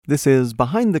This is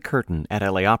Behind the Curtain at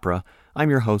LA Opera.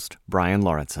 I'm your host, Brian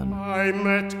Lauritzen. I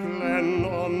met Glenn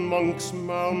on Monk's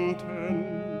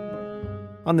Mountain.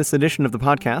 On this edition of the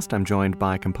podcast, I'm joined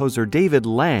by composer David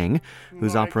Lang,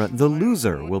 whose opera The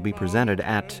Loser will be presented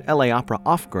at LA Opera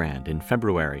Off Grand in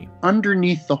February.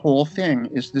 Underneath the whole thing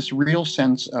is this real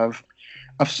sense of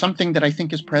something that I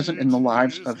think is present in the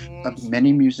lives of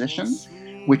many musicians,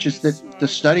 which is that the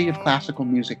study of classical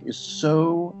music is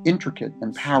so intricate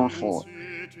and powerful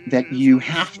that you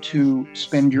have to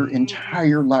spend your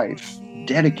entire life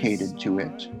dedicated to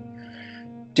it,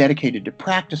 dedicated to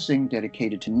practicing,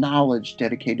 dedicated to knowledge,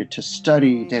 dedicated to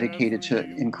study, dedicated to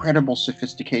incredible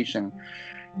sophistication.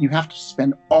 You have to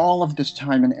spend all of this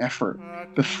time and effort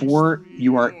before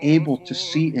you are able to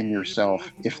see in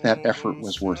yourself if that effort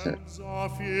was worth it.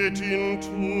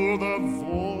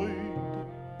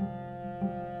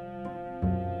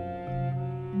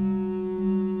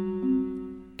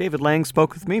 David Lang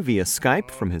spoke with me via Skype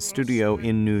from his studio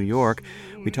in New York.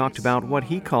 We talked about what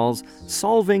he calls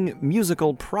solving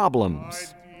musical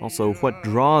problems, also what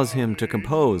draws him to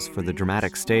compose for the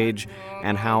dramatic stage,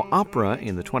 and how opera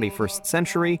in the 21st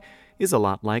century is a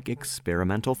lot like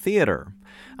experimental theater.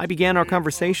 I began our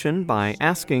conversation by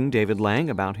asking David Lang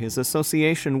about his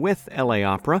association with LA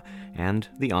Opera and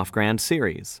the Off Grand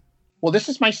series. Well, this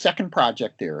is my second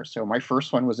project there. So my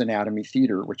first one was Anatomy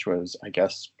Theater, which was, I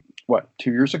guess,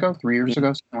 3 years ago,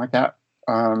 something like that.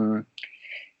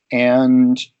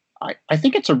 And I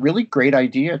think it's a really great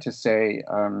idea to say,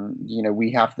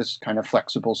 we have this kind of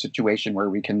flexible situation where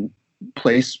we can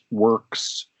place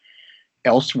works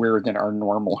elsewhere than our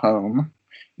normal home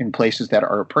in places that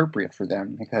are appropriate for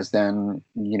them, because then,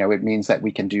 it means that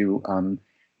we can do,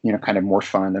 kind of more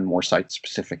fun and more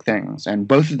site-specific things. And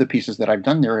both of the pieces that I've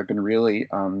done there have been really,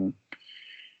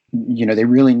 they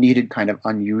really needed kind of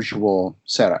unusual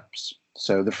setups.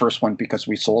 So the first one, because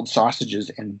we sold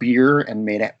sausages and beer and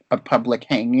made a public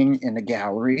hanging in a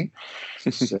gallery.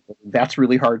 So that's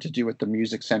really hard to do at the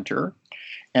music center.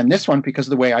 And this one, because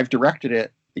the way I've directed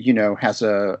it, has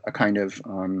a kind of,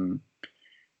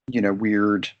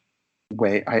 weird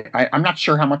way. I'm not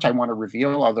sure how much I want to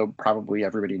reveal, although probably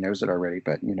everybody knows it already,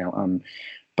 but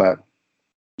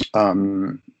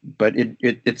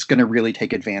it's going to really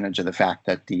take advantage of the fact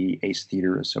that the Ace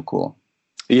Theater is so cool.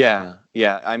 Yeah.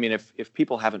 I mean, if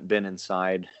people haven't been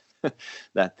inside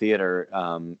that theater,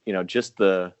 just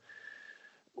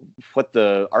what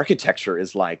the architecture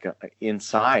is like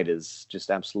inside is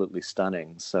just absolutely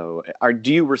stunning. So,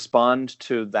 do you respond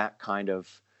to that kind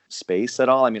of space at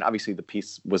all? I mean, obviously the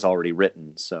piece was already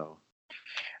written, so.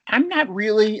 I'm not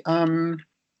really.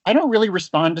 I don't really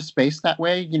respond to space that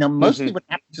way. Mostly what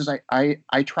happens is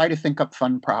I try to think up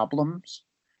fun problems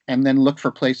and then look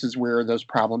for places where those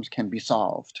problems can be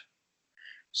solved.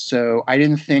 So I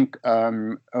didn't think,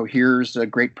 here's a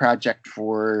great project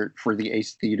for the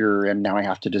Ace Theater, and now I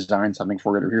have to design something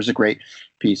for it. Or here's a great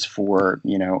piece for,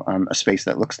 a space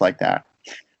that looks like that.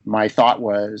 My thought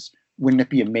was, wouldn't it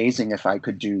be amazing if I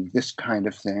could do this kind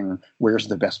of thing? Where's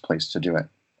the best place to do it?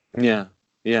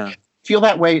 Yeah. Feel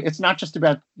that way. It's not just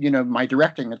about, my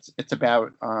directing. It's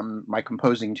about my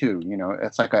composing too.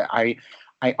 It's like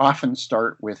I often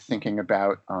start with thinking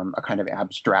about a kind of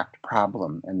abstract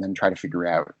problem and then try to figure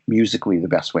out musically the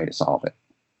best way to solve it.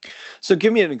 So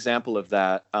give me an example of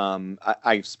that.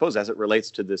 I suppose as it relates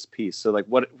to this piece. So like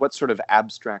what sort of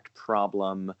abstract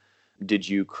problem did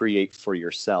you create for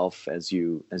yourself as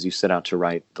you set out to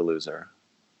write The Loser?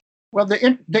 Well,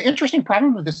 the interesting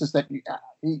problem with this is that,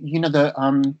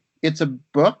 it's a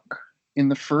book in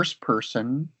the first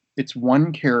person. It's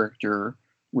one character,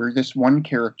 where this one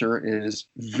character is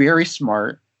very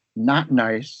smart, not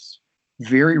nice,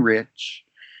 very rich,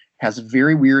 has a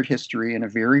very weird history and a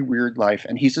very weird life,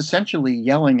 and he's essentially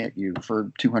yelling at you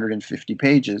for 250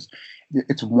 pages.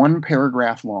 It's one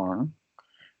paragraph long,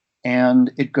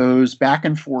 and it goes back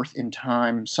and forth in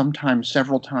time, sometimes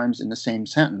several times in the same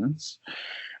sentence.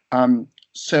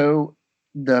 So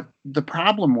the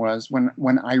problem was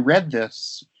when I read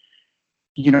this,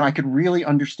 I could really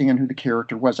understand who the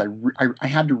character was. I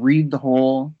had to read the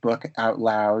whole book out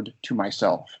loud to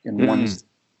myself in one,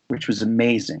 which was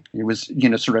amazing. It was,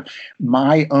 sort of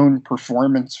my own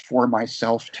performance for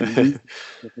myself to read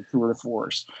the tour de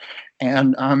force.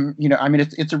 And,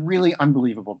 it's a really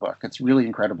unbelievable book. It's really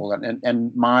incredible.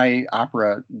 And my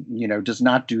opera, does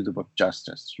not do the book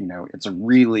justice. It's a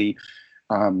really,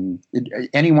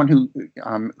 anyone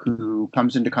who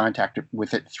comes into contact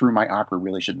with it through my opera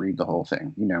really should read the whole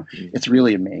thing. It's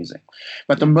really amazing.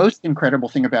 But the most incredible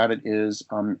thing about it is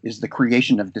the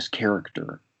creation of this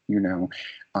character.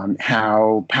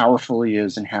 How powerful he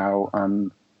is and how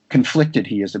conflicted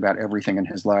he is about everything in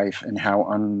his life and how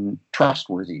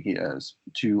untrustworthy he is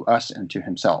to us and to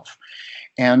himself.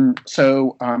 And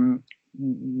so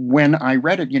when I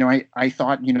read it, I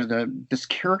thought, this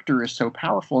character is so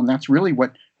powerful, and that's really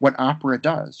what opera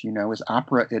does. Is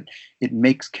opera, it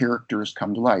makes characters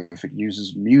come to life. It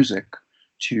uses music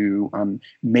to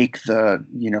make the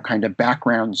kind of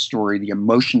background story, the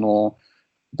emotional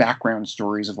background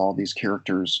stories of all these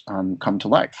characters come to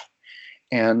life.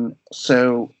 And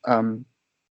so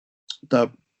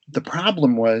the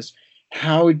problem was,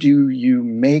 how do you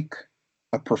make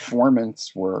a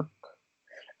performance work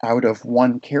out of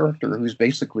one character who's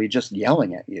basically just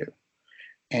yelling at you?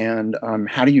 And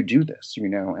how do you do this?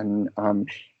 And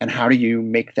how do you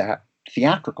make that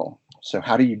theatrical? So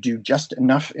how do you do just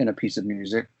enough in a piece of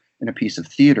music, in a piece of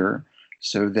theater,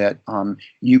 so that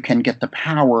you can get the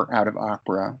power out of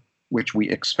opera, which we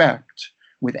expect,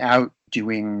 without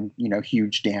doing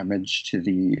huge damage to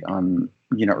the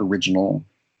original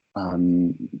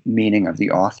meaning of the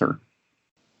author.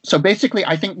 So basically,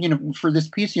 I think for this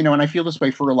piece, and I feel this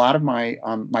way for a lot of my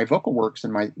my vocal works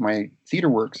and my theater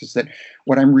works, is that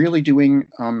what I'm really doing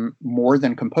more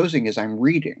than composing is I'm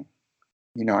reading.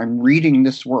 I'm reading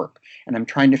this work, and I'm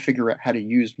trying to figure out how to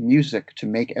use music to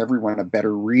make everyone a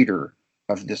better reader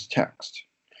of this text.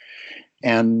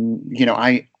 And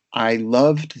I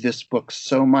loved this book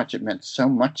so much; it meant so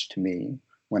much to me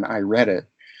when I read it,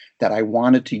 that I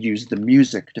wanted to use the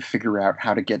music to figure out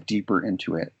how to get deeper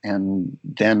into it. And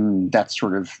then that's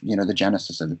sort of, the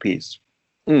genesis of the piece.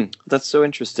 That's so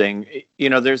interesting.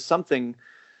 There's something,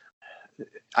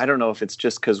 I don't know if it's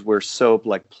just because we're so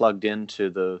plugged into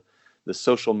the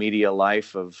social media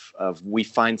life of we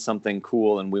find something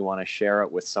cool and we want to share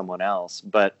it with someone else.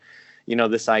 But,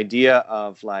 this idea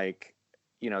of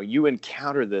you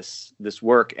encounter this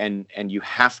work and you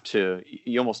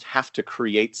almost have to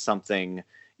create something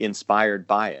inspired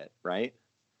by it, right?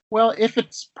 Well, if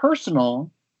it's personal,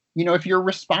 if your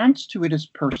response to it is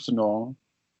personal,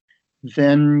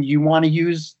 then you want to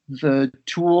use the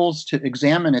tools to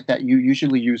examine it that you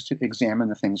usually use to examine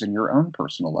the things in your own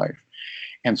personal life.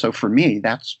 And so for me,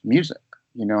 that's music.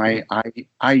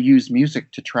 I use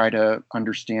music to try to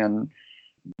understand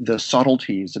the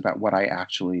subtleties about what I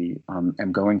actually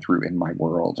am going through in my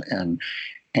world.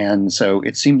 And so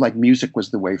it seemed like music was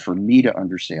the way for me to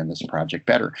understand this project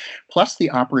better. Plus, the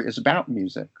opera is about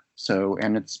music. So,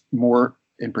 and it's more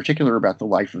in particular about the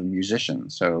life of a musician.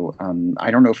 So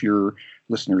I don't know if your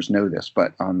listeners know this,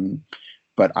 but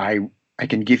I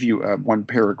can give you a one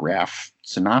paragraph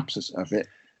synopsis of it.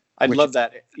 I'd love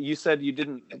that. You said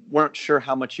you weren't sure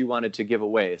how much you wanted to give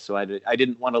away, so I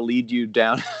didn't want to lead you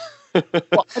down.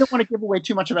 Well, I don't want to give away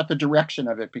too much about the direction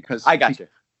of it because I got you.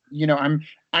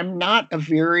 I'm not a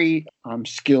very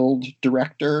skilled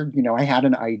director. I had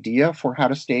an idea for how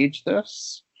to stage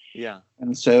this. Yeah.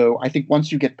 And so I think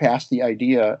once you get past the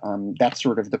idea, that's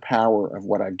sort of the power of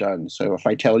what I've done. So if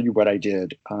I tell you what I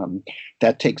did,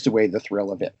 that takes away the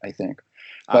thrill of it, I think.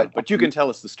 But you can tell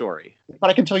us the story. But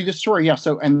I can tell you the story, yeah.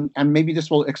 So and maybe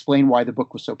this will explain why the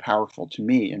book was so powerful to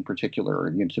me in particular,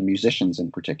 or to musicians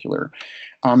in particular.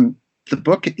 The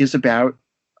book is about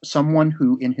someone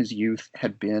who in his youth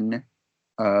had been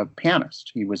a pianist.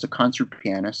 He was a concert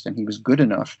pianist, and he was good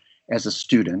enough as a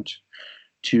student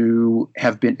to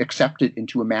have been accepted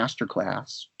into a master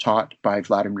class taught by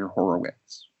Vladimir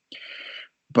Horowitz.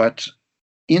 But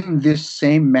in this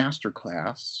same master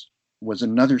class was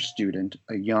another student,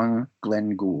 a young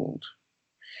Glenn Gould.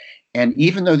 And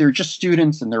even though they're just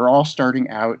students and they're all starting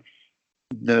out,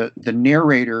 the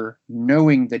narrator,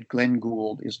 knowing that Glenn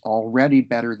Gould is already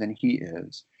better than he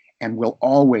is and will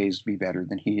always be better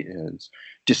than he is,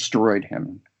 destroyed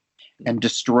him and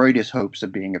destroyed his hopes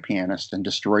of being a pianist and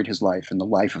destroyed his life and the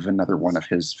life of another one of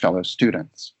his fellow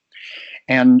students.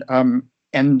 And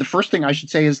the first thing I should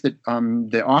say is that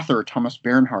the author, Thomas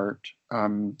Bernhardt,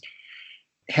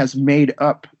 has made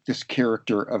up this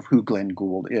character of who Glenn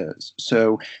Gould is.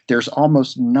 So there's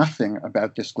almost nothing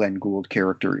about this Glenn Gould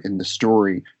character in the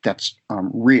story that's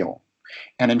real.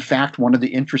 And in fact, one of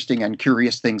the interesting and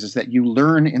curious things is that you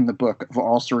learn in the book of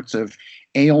all sorts of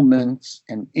ailments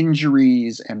and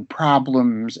injuries and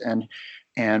problems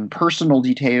and personal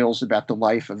details about the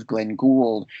life of Glenn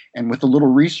Gould. And with a little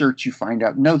research, you find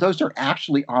out, no, those are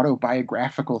actually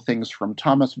autobiographical things from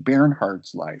Thomas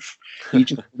Bernhardt's life. He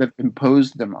just would have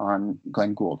imposed them on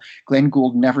Glenn Gould. Glenn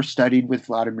Gould never studied with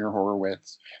Vladimir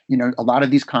Horowitz. A lot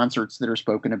of these concerts that are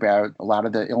spoken about, a lot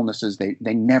of the illnesses,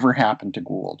 they never happened to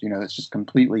Gould. It's just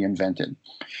completely invented.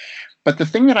 But the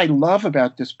thing that I love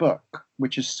about this book,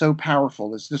 which is so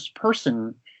powerful, is this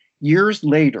person, years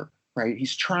later, right?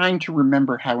 He's trying to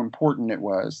remember how important it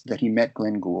was that he met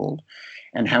Glenn Gould,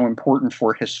 and how important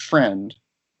for his friend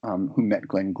who met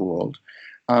Glenn Gould.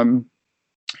 And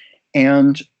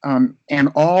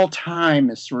all time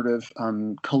is sort of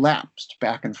collapsed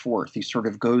back and forth. He sort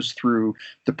of goes through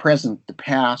the present, the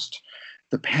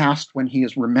past when he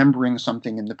is remembering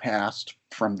something in the past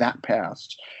from that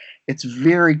past. It's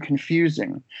very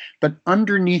confusing. But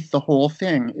underneath the whole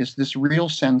thing is this real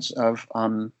sense of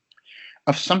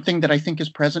something that I think is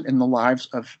present in the lives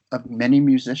of many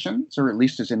musicians, or at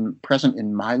least is present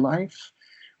in my life,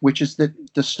 which is that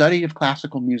the study of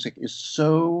classical music is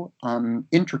so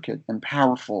intricate and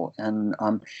powerful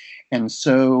and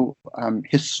so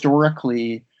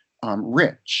historically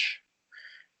rich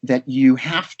that you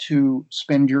have to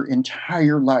spend your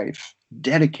entire life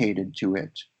dedicated to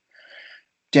it,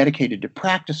 dedicated to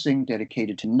practicing,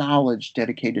 dedicated to knowledge,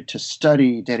 dedicated to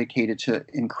study, dedicated to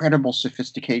incredible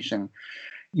sophistication.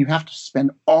 You have to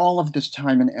spend all of this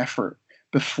time and effort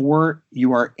before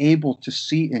you are able to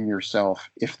see in yourself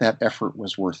if that effort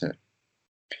was worth it.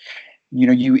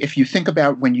 If you think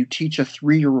about when you teach a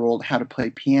 3-year-old how to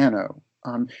play piano,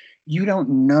 you don't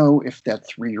know if that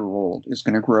 3-year-old is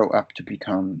going to grow up to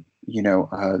become,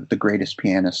 the greatest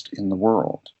pianist in the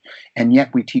world. And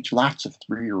yet we teach lots of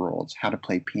 3-year-olds how to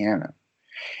play piano.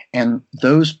 And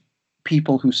those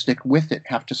people who stick with it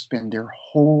have to spend their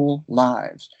whole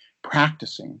lives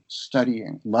practicing,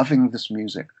 studying, loving this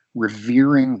music,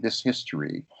 revering this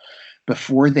history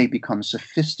before they become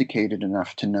sophisticated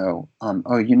enough to know,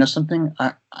 something,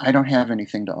 I don't have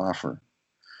anything to offer,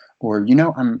 or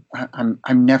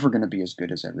I'm never going to be as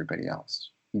good as everybody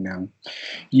else.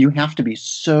 You have to be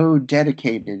so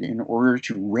dedicated in order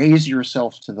to raise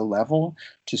yourself to the level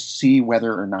to see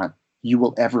whether or not you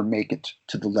will ever make it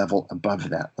to the level above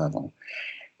that level.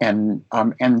 And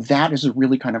that is a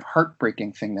really kind of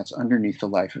heartbreaking thing that's underneath the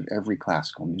life of every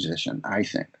classical musician, I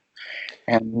think.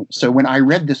 And so when I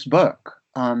read this book,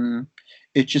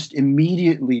 it just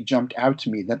immediately jumped out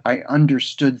to me that I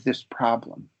understood this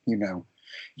problem.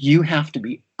 You have to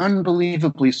be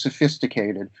unbelievably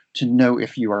sophisticated to know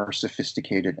if you are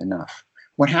sophisticated enough.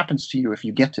 What happens to you if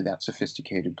you get to that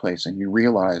sophisticated place and you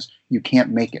realize you can't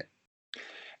make it?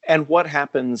 And what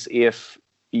happens if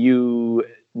you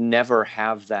never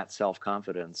have that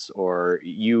self-confidence, or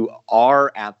you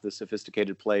are at the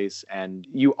sophisticated place and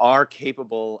you are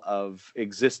capable of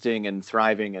existing and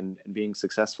thriving and being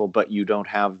successful, but you don't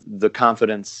have the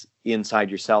confidence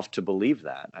inside yourself to believe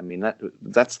that? I mean,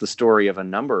 that's the story of a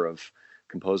number of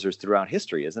composers throughout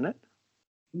history, isn't it?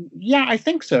 Yeah, I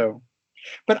think so.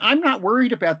 But I'm not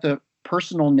worried about the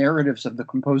personal narratives of the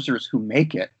composers who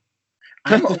make it.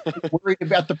 I'm worried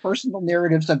about the personal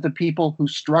narratives of the people who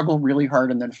struggle really hard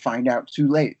and then find out too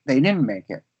late they didn't make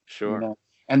it. Sure.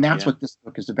 And that's what this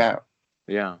book is about.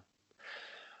 Yeah.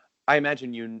 I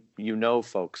imagine you know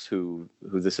folks who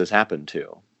this has happened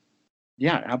to.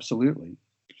 Yeah, absolutely.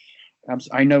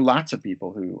 I know lots of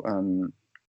people who.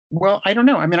 Well, I don't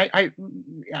know. I mean,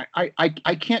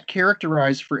 I can't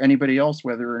characterize for anybody else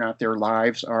whether or not their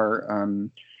lives are.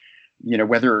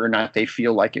 Whether or not they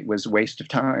feel like it was a waste of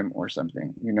time or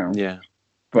something, Yeah.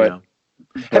 But,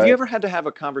 yeah. Have you ever had to have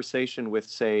a conversation with,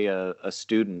 say, a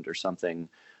student or something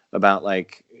about,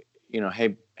 like,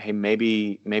 hey,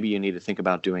 maybe you need to think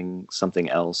about doing something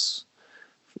else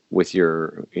with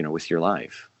your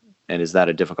life? And is that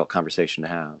a difficult conversation to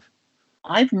have?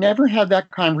 I've never had that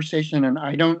conversation, and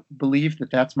I don't believe that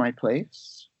that's my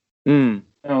place.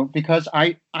 Because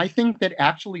I think that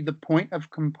actually the point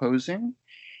of composing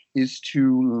is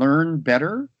to learn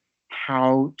better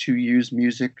how to use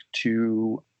music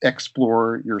to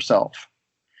explore yourself.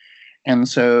 And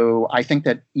so I think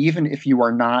that even if you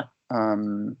are not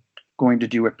going to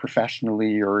do it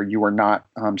professionally, or you are not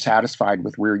satisfied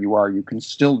with where you are, you can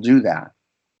still do that.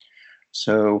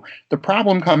 So the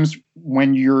problem comes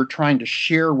when you're trying to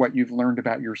share what you've learned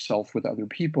about yourself with other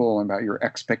people, and about your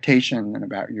expectation, and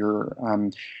about your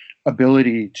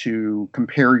ability to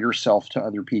compare yourself to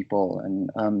other people,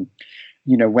 and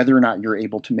whether or not you're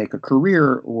able to make a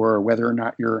career, or whether or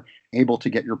not you're able to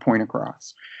get your point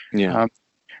across. Yeah.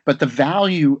 But the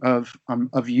value of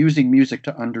using music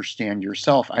to understand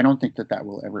yourself, I don't think that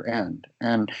will ever end.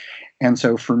 And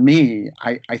so for me,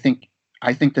 I think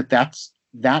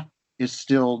that is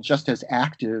still just as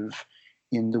active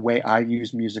in the way I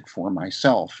use music for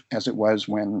myself as it was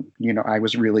when, I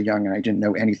was really young and I didn't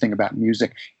know anything about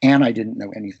music and I didn't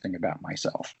know anything about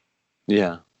myself.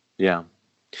 Yeah. Yeah.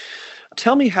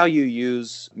 Tell me how you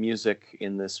use music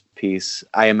in this piece.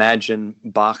 I imagine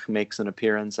Bach makes an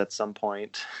appearance at some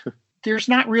point. There's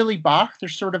not really Bach.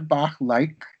 There's sort of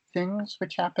Bach-like things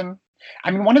which happen.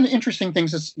 I mean, one of the interesting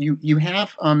things is you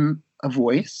have a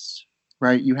voice,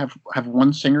 right? You have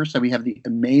one singer, so we have the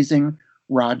amazing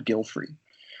Rod Gilfrey.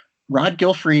 Rod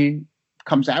Gilfrey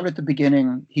comes out at the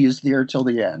beginning. He is there till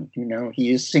the end. You know,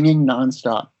 he is singing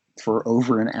nonstop for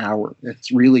over an hour.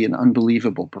 It's really an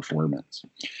unbelievable performance.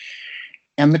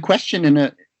 And the question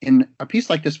in a piece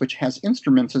like this, which has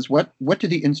instruments, is what do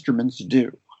the instruments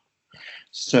do?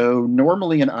 So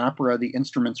normally in opera, the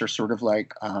instruments are sort of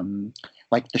like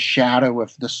the shadow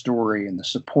of the story and the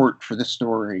support for the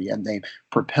story, and they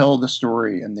propel the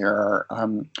story. And there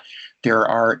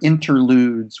are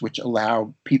interludes which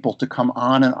allow people to come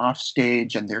on and off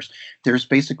stage, and there's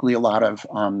basically a lot of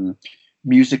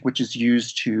music which is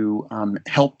used to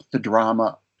help the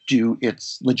drama do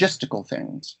its logistical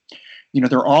things. You know,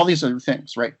 there are all these other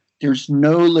things, right? There's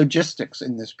no logistics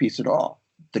in this piece at all.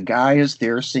 The guy is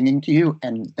there singing to you,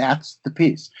 and that's the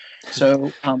piece.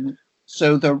 So,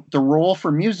 so the role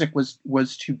for music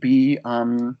was to be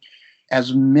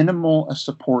as minimal a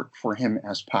support for him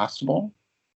as possible,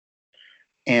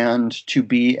 and to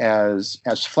be as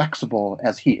flexible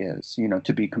as he is. You know,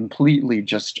 to be completely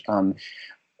just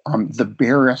the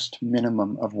barest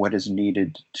minimum of what is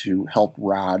needed to help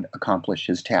Rod accomplish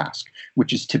his task,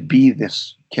 which is to be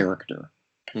this character.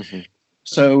 Mm-hmm.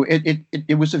 So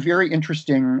it was a very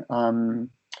interesting and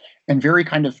very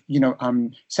kind of,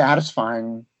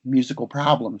 satisfying musical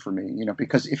problem for me,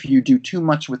 because if you do too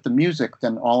much with the music,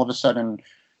 then all of a sudden,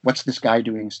 what's this guy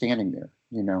doing standing there,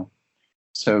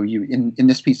 So in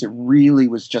this piece, it really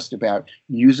was just about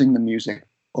using the music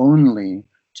only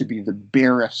to be the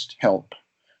barest help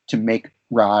to make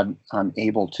Rod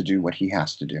able to do what he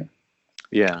has to do.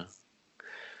 Yeah.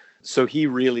 So he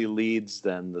really leads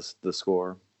then the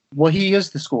score. Well, he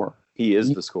is the score. He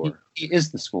is the score. He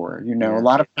is the score. A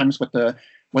lot of times what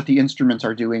the instruments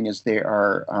are doing is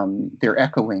they're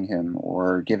echoing him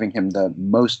or giving him the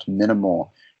most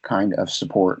minimal kind of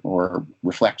support or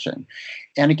reflection.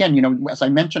 And again, as I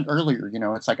mentioned earlier,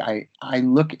 it's like I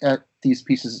look at these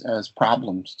pieces as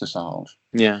problems to solve.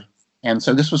 Yeah. And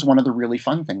so this was one of the really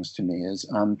fun things to me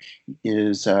I'm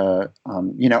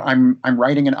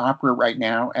writing an opera right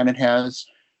now, and it has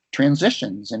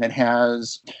transitions, and it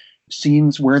has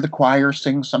scenes where the choir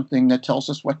sings something that tells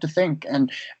us what to think.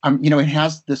 And, it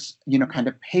has this, kind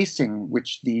of pacing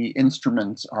which the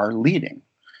instruments are leading.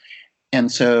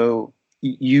 And so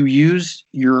you use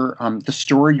the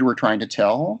story you were trying to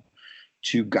tell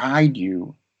to guide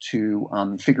you to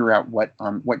figure out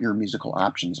what your musical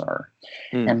options are.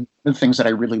 And one of the things that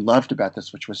I really loved about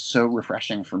this, which was so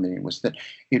refreshing for me, was that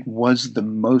it was the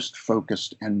most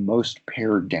focused and most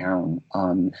pared down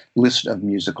list of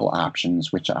musical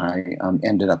options, which I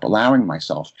ended up allowing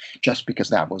myself just because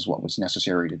that was what was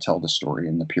necessary to tell the story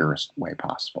in the purest way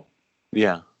possible.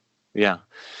 Yeah, yeah.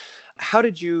 How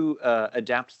did you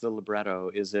adapt the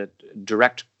libretto? Is it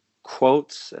direct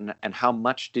quotes, and how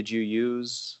much did you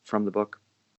use from the book?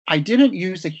 I didn't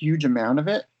use a huge amount of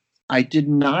it. I did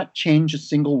not change a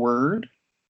single word.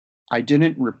 I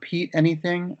didn't repeat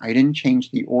anything. I didn't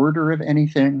change the order of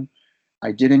anything.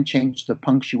 I didn't change the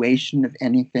punctuation of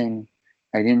anything.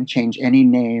 I didn't change any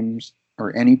names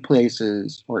or any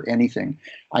places or anything.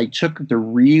 I took the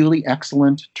really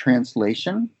excellent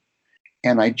translation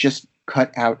and I just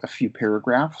cut out a few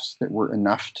paragraphs that were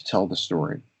enough to tell the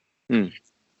story.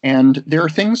 And there are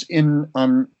things in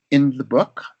the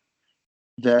book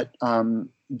that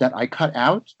I cut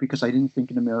out because I didn't think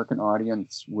an American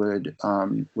audience would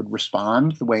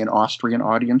respond the way an Austrian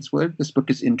audience would. This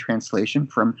book is in translation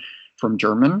from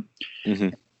German.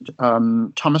 Mm-hmm.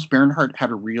 Thomas Bernhardt had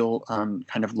a real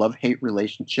kind of love-hate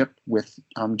relationship with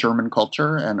German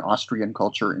culture and Austrian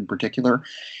culture in particular.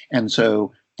 And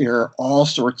so there are all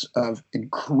sorts of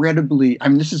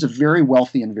this is a very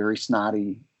wealthy and very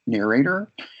snotty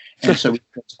narrator. And so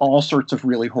it's all sorts of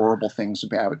really horrible things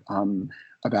about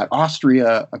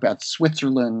Austria, about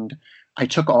Switzerland. I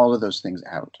took all of those things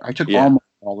out. I took almost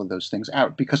all of those things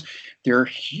out because there are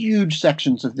huge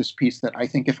sections of this piece that I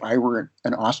think if I were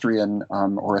an Austrian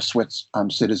or a Swiss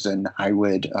citizen, I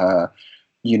would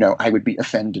be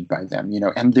offended by them,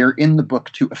 and they're in the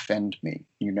book to offend me.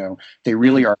 They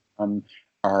really are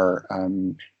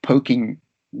poking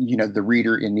the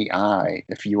reader in the eye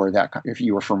if you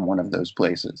are from one of those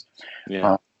places.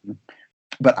 Yeah.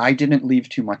 But I didn't leave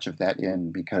too much of that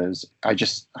in because I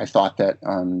thought that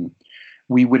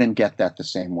we wouldn't get that the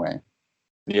same way.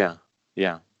 Yeah.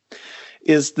 Yeah.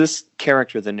 Is this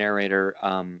character, the narrator,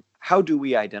 how do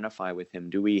we identify with him?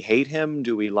 Do we hate him?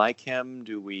 Do we like him?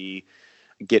 Do we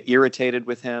get irritated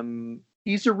with him?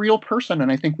 he's a real person,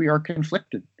 and I think we are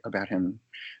conflicted about him.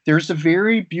 There's a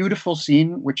very beautiful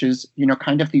scene, which is,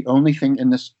 kind of the only thing in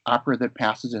this opera that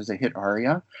passes as a hit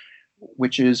aria,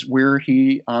 which is where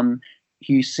he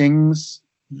sings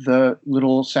the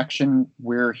little section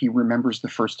where he remembers the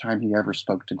first time he ever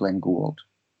spoke to Glenn Gould.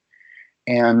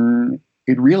 And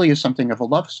it really is something of a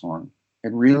love song.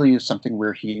 It really is something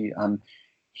where he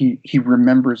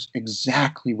remembers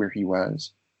exactly where he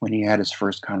was when he had his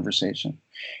first conversation,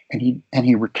 and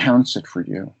he recounts it for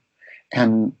you,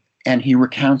 and he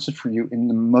recounts it for you in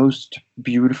the most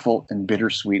beautiful and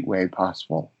bittersweet way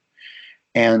possible.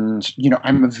 And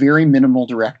I'm a very minimal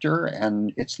director,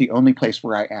 and it's the only place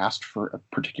where I asked for a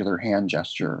particular hand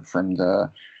gesture from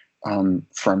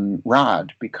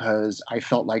Rod, because I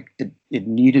felt like it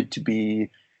needed to be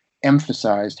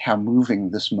emphasized how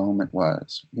moving this moment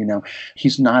was.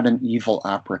 He's not an evil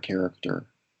opera character.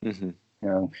 Mm-hmm.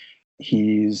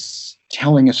 He's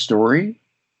telling a story.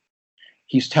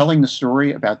 He's telling the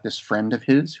story about this friend of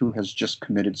his who has just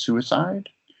committed suicide.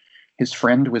 His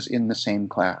friend was in the same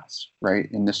class, right?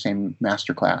 In the same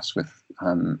master class with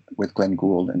Glenn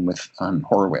Gould and with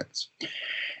Horowitz.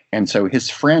 And so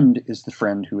his friend is the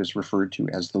friend who is referred to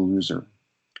as the loser.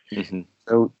 Mm-hmm.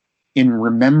 So in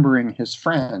remembering his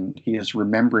friend, he is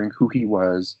remembering who he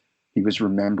was. He was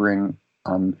remembering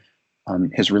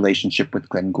his relationship with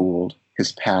Glenn Gould,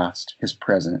 his past, his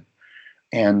present.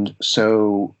 And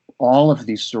so all of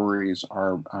these stories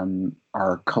are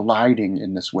colliding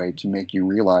in this way to make you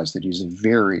realize that he's a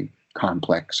very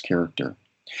complex character.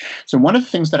 So one of the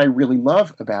things that I really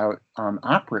love about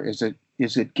opera is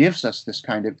it gives us this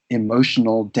kind of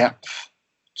emotional depth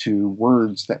to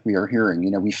words that we are hearing.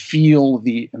 We feel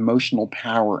the emotional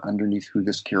power underneath who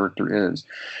this character is.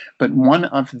 But one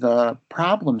of the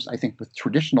problems, I think, with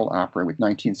traditional opera, with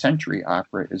 19th century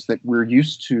opera, is that we're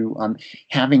used to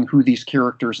having who these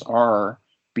characters are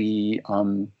be,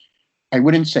 I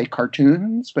wouldn't say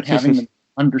cartoons, but having them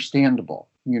understandable.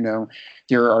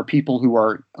 There are people who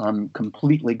are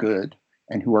completely good,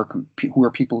 and who are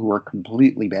people who are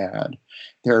completely bad.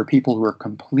 There are people who are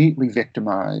completely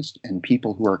victimized and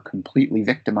people who are completely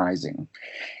victimizing.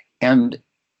 And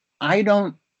I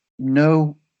don't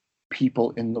know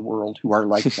people in the world who are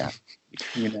like that.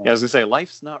 Yeah, I was gonna say,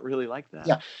 life's not really like that.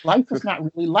 Yeah, life is not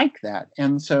really like that.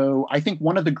 And so I think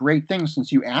one of the great things,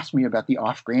 since you asked me about the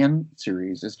Off Grand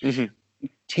series, is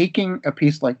taking a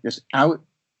piece like this out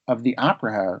of the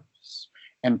opera house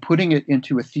and putting it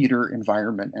into a theater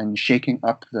environment and shaking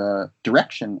up the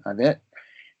direction of it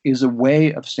is a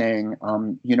way of saying,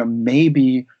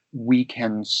 maybe we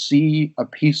can see a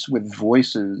piece with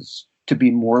voices to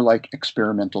be more like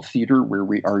experimental theater, where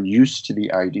we are used to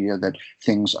the idea that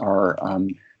things are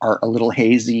a little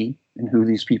hazy in who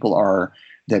these people are,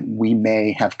 that we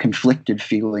may have conflicted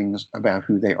feelings about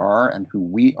who they are and who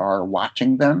we are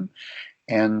watching them,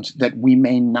 and that we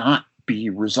may not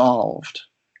be resolved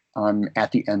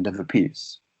at the end of a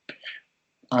piece.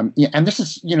 And this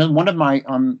is, one of my,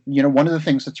 one of the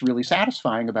things that's really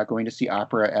satisfying about going to see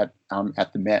opera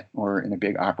at the Met or in a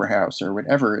big opera house or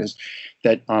whatever is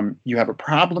that you have a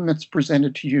problem that's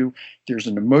presented to you. There's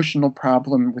an emotional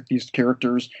problem with these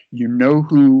characters. You know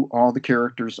who all the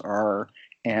characters are,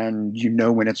 and you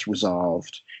know when it's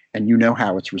resolved, and you know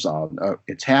how it's resolved.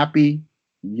 It's happy,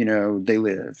 they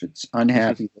live. It's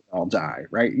unhappy, they all die,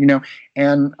 right?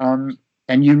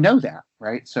 And you know that,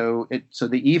 right? So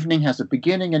the evening has a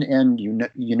beginning and end.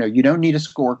 You don't need a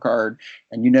scorecard,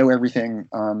 and you know everything.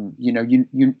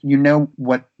 You know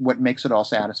what makes it all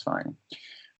satisfying.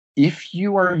 If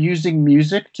you are using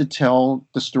music to tell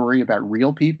the story about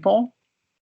real people,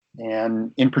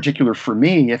 and in particular for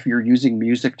me, if you're using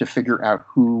music to figure out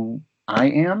who I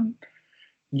am,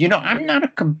 I'm not a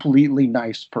completely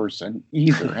nice person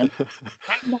either. And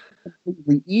I'm not a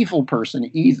completely evil person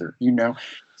either,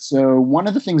 So one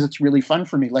of the things that's really fun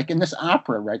for me, like in this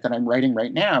opera, right, that I'm writing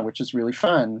right now, which is really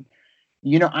fun,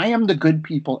 I am the good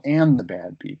people and the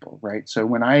bad people, right? So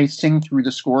when I sing through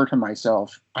the score to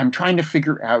myself, I'm trying to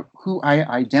figure out who I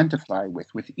identify with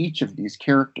each of these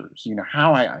characters,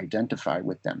 how I identify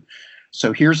with them.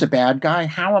 So here's a bad guy.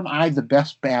 How am I the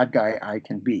best bad guy I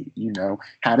can be?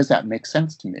 How does that make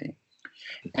sense to me?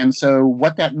 And so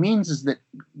what that means is that,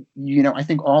 I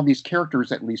think all these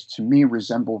characters, at least to me,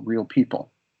 resemble real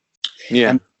people. Yeah.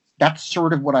 And that's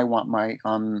sort of what I want my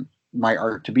my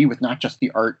art to be, with not just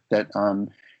the art that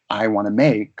I want to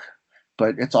make,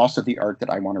 but it's also the art that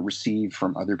I want to receive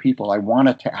from other people. I want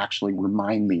it to actually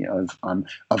remind me of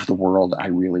the world I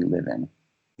really live in.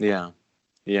 Yeah.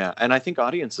 Yeah. And I think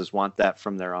audiences want that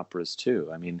from their operas too.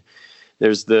 I mean,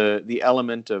 there's the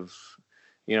element of,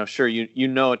 sure, you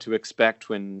know what to expect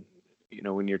when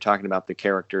when you're talking about the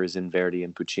characters in Verdi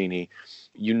and Puccini,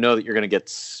 you know that you're going to get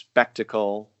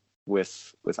spectacle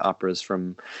with operas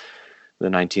from the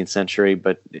 19th century.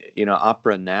 But,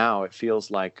 opera now, it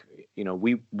feels like,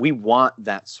 we want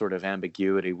that sort of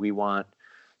ambiguity. We want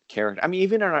character. I mean,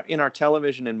 even in our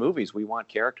television and movies, we want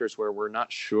characters where we're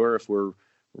not sure if we're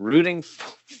rooting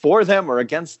for them or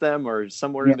against them or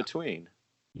somewhere in between.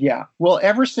 Yeah. Well,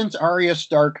 ever since Arya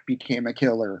Stark became a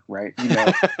killer, right?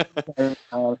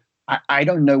 I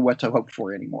don't know what to hope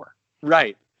for anymore.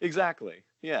 Right. Exactly.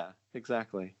 Yeah,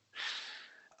 exactly.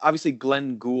 Obviously,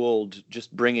 Glenn Gould,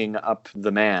 just bringing up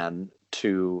the man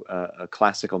to a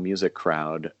classical music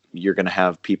crowd, you're going to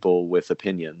have people with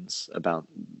opinions about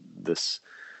this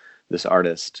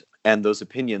artist. And those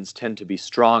opinions tend to be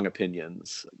strong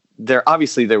opinions. There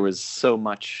was so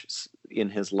much in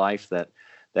his life that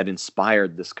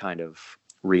inspired this kind of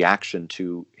reaction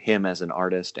to him as an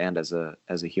artist and as a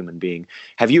human being.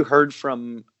 Have you heard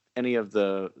from any of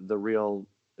the real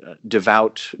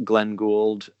devout Glenn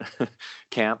Gould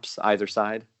camps, either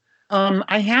side?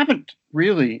 I haven't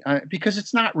really, because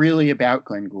it's not really about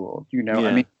Glenn Gould. Yeah.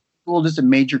 I mean, Gould is a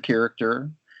major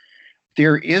character.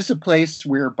 There is a place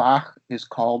where Bach is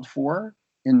called for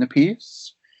in the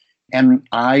piece, and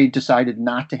I decided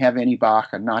not to have any Bach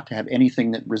and not to have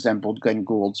anything that resembled Glenn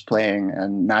Gould's playing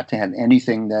and not to have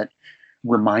anything that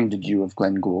reminded you of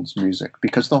Glenn Gould's music,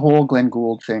 because the whole Glenn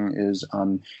Gould thing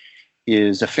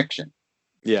is a fiction.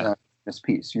 Yeah. This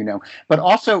piece, But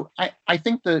also, I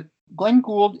think that Glenn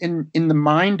Gould, in the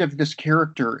mind of this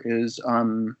character, is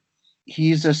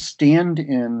he's a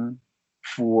stand-in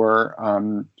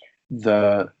for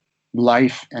the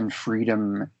life and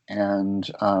freedom and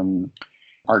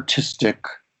artistic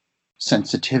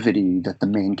sensitivity that the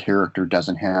main character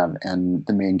doesn't have and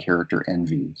the main character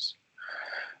envies.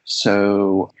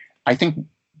 So I think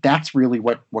that's really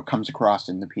what comes across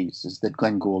in the piece, is that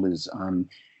Glenn Gould is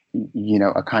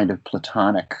a kind of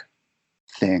platonic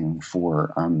thing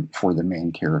for the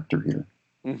main character here.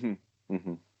 Mm-hmm.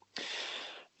 Mm-hmm.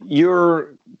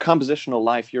 Your compositional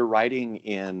life, you're writing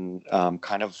in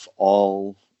kind of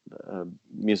all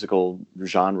musical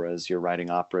genres. You're writing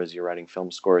operas, you're writing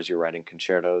film scores, you're writing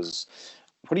concertos.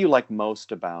 What do you like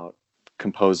most about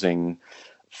composing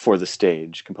for the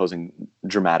stage, composing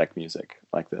dramatic music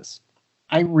like this?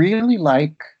 I really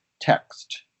like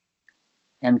text.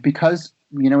 And because,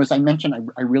 as I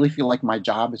mentioned, I really feel like my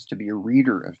job is to be a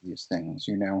reader of these things,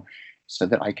 so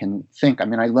that I can think. I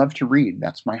mean, I love to read.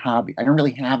 That's my hobby. I don't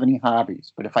really have any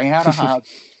hobbies, but if I had a hobby,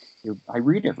 I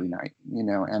read every night,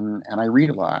 and I read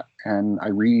a lot, and I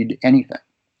read anything.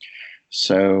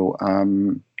 So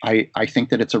I think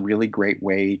that it's a really great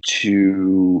way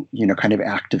to, kind of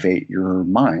activate your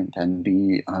mind and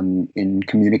be in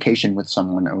communication with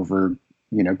someone over,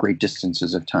 great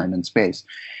distances of time and space.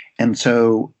 And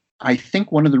so I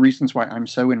think one of the reasons why I'm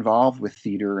so involved with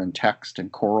theater and text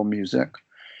and choral music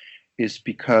is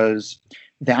because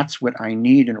that's what I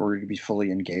need in order to be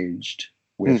fully engaged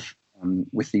with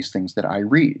these things that I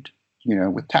read,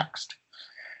 with text.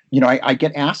 I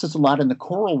get asked this a lot in the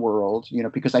choral world,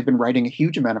 because I've been writing a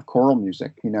huge amount of choral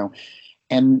music,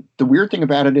 and the weird thing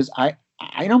about it is I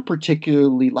don't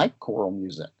particularly like choral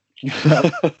music.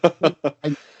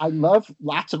 I love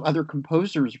lots of other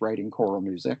composers writing choral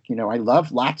music. I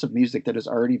love lots of music that has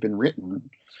already been written.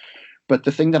 But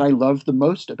the thing that I love the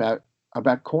most about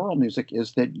choral music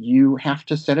is that you have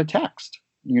to set a text.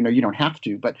 You don't have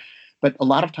to, but a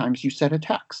lot of times you set a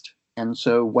text. And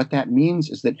so what that means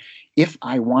is that if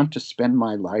I want to spend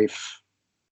my life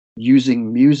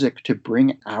using music to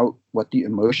bring out what the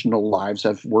emotional lives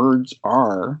of words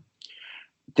are,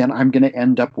 then I'm going to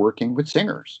end up working with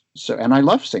singers. And I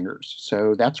love singers,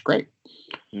 so that's great.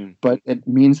 But it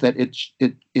means that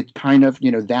it kind of,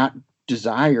 that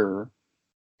desire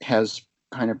has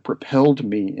kind of propelled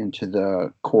me into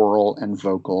the choral and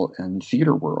vocal and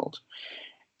theater world.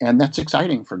 And that's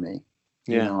exciting for me.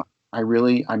 Yeah.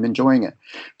 I'm enjoying it.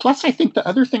 Plus, I think the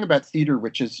other thing about theater,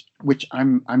 which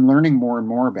I'm learning more and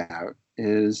more about,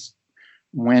 is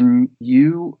when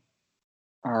you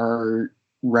are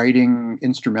writing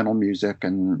instrumental music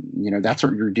and that's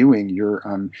what you're doing, you're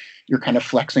kind of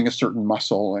flexing a certain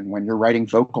muscle, and when you're writing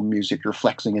vocal music, you're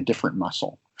flexing a different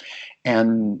muscle.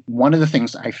 And one of the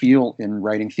things I feel in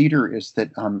writing theater is that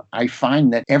I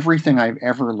find that everything I've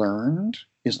ever learned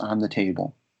is on the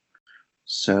table.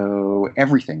 So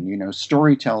everything,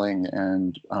 storytelling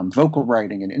and vocal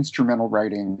writing and instrumental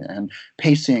writing and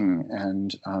pacing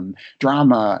and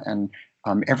drama and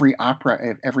every opera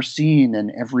I've ever seen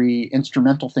and every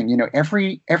instrumental thing,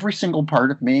 every single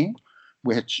part of me,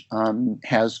 which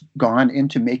has gone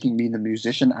into making me the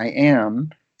musician I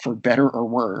am, for better or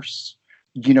worse,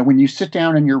 when you sit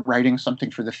down and you're writing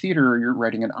something for the theater or you're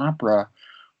writing an opera,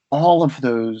 all of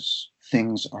those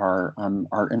things are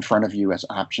in front of you as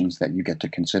options that you get to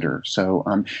consider. So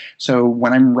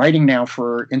when I'm writing now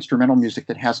for instrumental music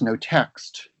that has no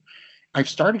text, I've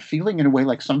started feeling in a way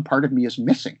like some part of me is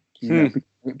missing,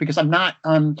 because I'm not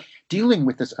dealing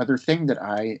with this other thing that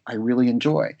I really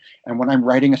enjoy. And when I'm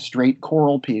writing a straight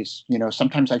choral piece,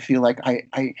 sometimes I feel like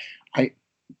I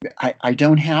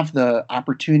don't have the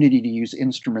opportunity to use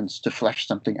instruments to flesh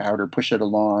something out or push it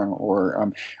along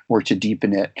or to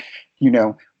deepen it.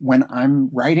 When I'm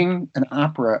writing an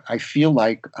opera, I feel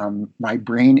like my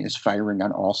brain is firing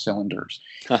on all cylinders,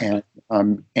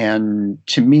 and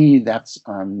to me, that's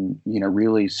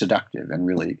really seductive and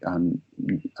really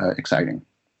exciting.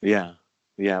 Yeah,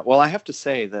 yeah. Well, I have to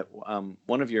say that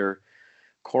one of your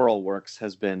choral works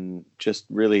has been just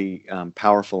really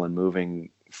powerful and moving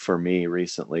for me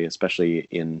recently, especially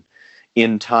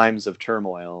in times of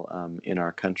turmoil in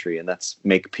our country, and that's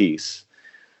Make Peace.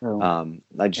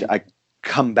 I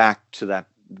come back to that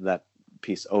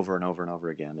piece over and over and over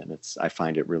again, and I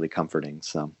find it really comforting.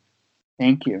 So,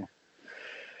 thank you.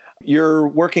 You're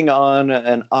working on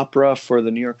an opera for the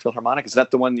New York Philharmonic. Is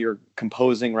that the one you're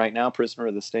composing right now, Prisoner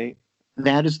of the State?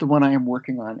 That is the one I am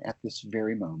working on at this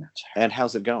very moment. And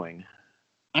how's it going?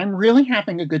 I'm really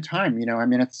having a good time.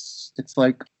 It's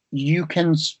like you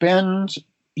can spend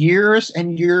years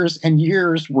and years and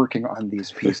years working on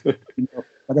these pieces,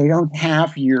 but I don't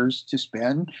have years to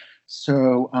spend.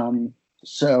 So I'm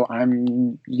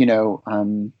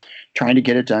trying to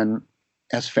get it done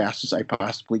as fast as I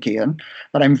possibly can.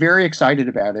 But I'm very excited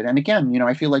about it. And again,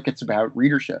 I feel like it's about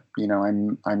readership.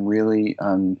 I'm really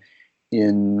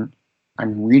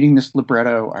I'm reading this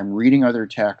libretto. I'm reading other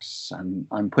texts.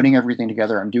 I'm putting everything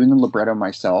together. I'm doing the libretto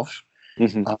myself,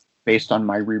 based on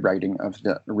my rewriting of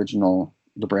the original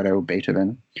libretto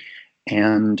Beethoven,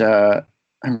 and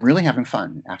I'm really having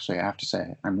fun. Actually, I have to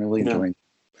say, I'm really enjoying.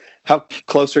 How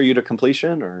close are you to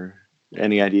completion, or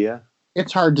any idea?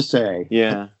 It's hard to say.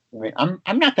 Yeah,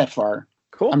 I'm not that far.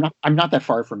 Cool. I'm not that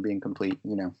far from being complete.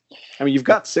 I mean, you've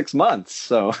got 6 months,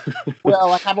 so.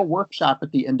 Well, I have a workshop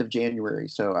at the end of January,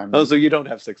 so I'm. Oh, so you don't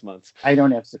have 6 months? I don't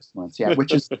have 6 months. Yeah,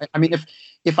 which is, I mean,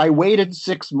 if I waited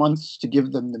 6 months to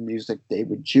give them the music, they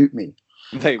would shoot me.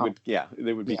 They would,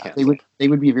 they would be canceled. They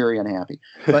would be very unhappy.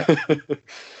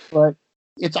 But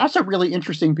it's also really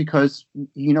interesting because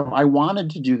I wanted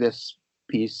to do this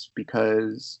piece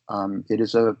because it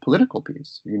is a political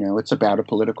piece. It's about a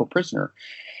political prisoner.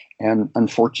 And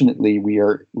unfortunately, we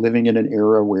are living in an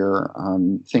era where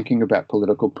thinking about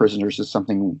political prisoners is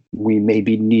something we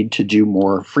maybe need to do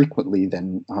more frequently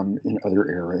than in other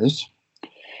eras.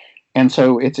 And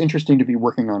so it's interesting to be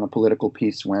working on a political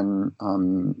piece when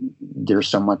there's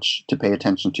so much to pay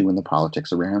attention to in the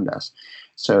politics around us.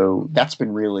 So that's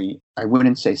been really, I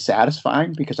wouldn't say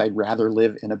satisfying, because I'd rather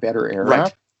live in a better era.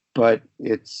 Right. But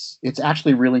it's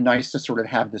actually really nice to sort of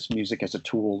have this music as a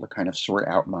tool to kind of sort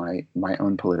out my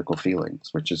own political feelings,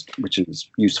 which is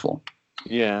useful.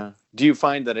 Yeah. Do you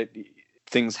find that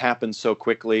things happen so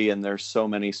quickly, and there's so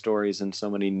many stories and so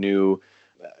many new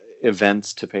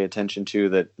events to pay attention to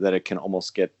that it can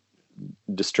almost get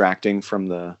distracting from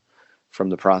the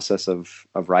process of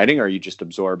writing, or you just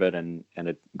absorb it and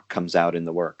it comes out in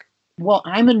the work? Well,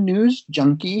 I'm a news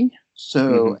junkie.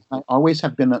 So I always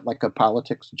have been like a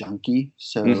politics junkie.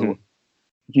 So,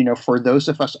 for those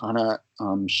of us on a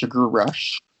sugar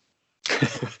rush,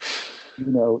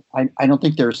 I don't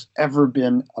think there's ever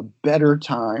been a better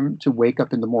time to wake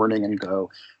up in the morning and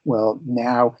go, well,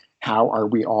 now how are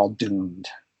we all doomed?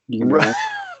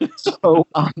 So,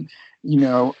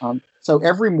 so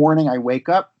every morning I wake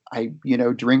up, I,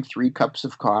 drink 3 cups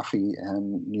of coffee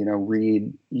and,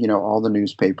 read, all the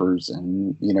newspapers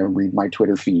and, read my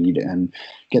Twitter feed and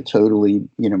get totally,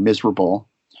 miserable,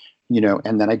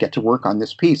 and then I get to work on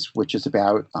this piece, which is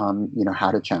about,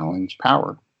 how to challenge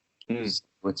power. So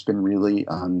it's been really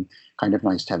kind of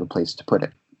nice to have a place to put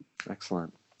it.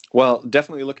 Excellent. Well,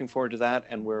 definitely looking forward to that.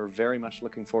 And we're very much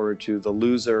looking forward to The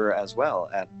Loser as well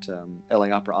at LA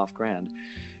Opera Off Grand.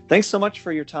 Thanks so much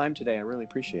for your time today. I really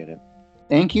appreciate it.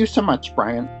 Thank you so much,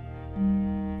 Brian.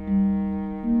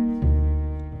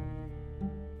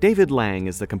 David Lang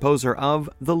is the composer of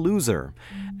The Loser,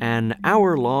 an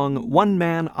hour-long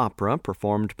one-man opera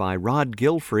performed by Rod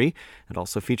Gilfrey and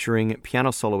also featuring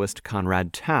piano soloist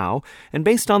Conrad Tao, and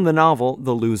based on the novel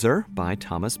The Loser by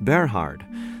Thomas Bernhard.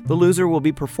 The Loser will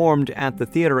be performed at the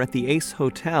theater at the Ace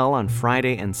Hotel on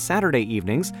Friday and Saturday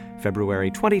evenings, February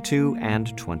 22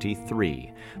 and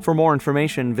 23. For more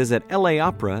information, visit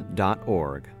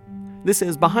laopera.org. This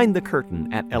is Behind the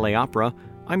Curtain at LA Opera.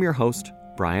 I'm your host,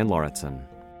 Brian Lauritzen.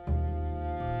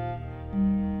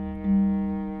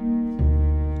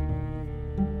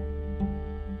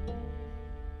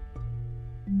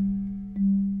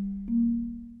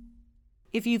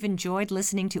 If you've enjoyed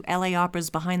listening to LA Opera's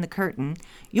Behind the Curtain,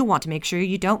 you'll want to make sure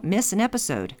you don't miss an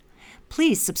episode.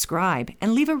 Please subscribe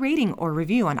and leave a rating or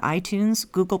review on iTunes,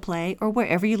 Google Play, or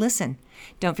wherever you listen.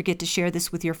 Don't forget to share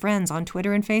this with your friends on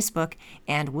Twitter and Facebook,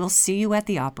 and we'll see you at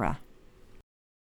the opera.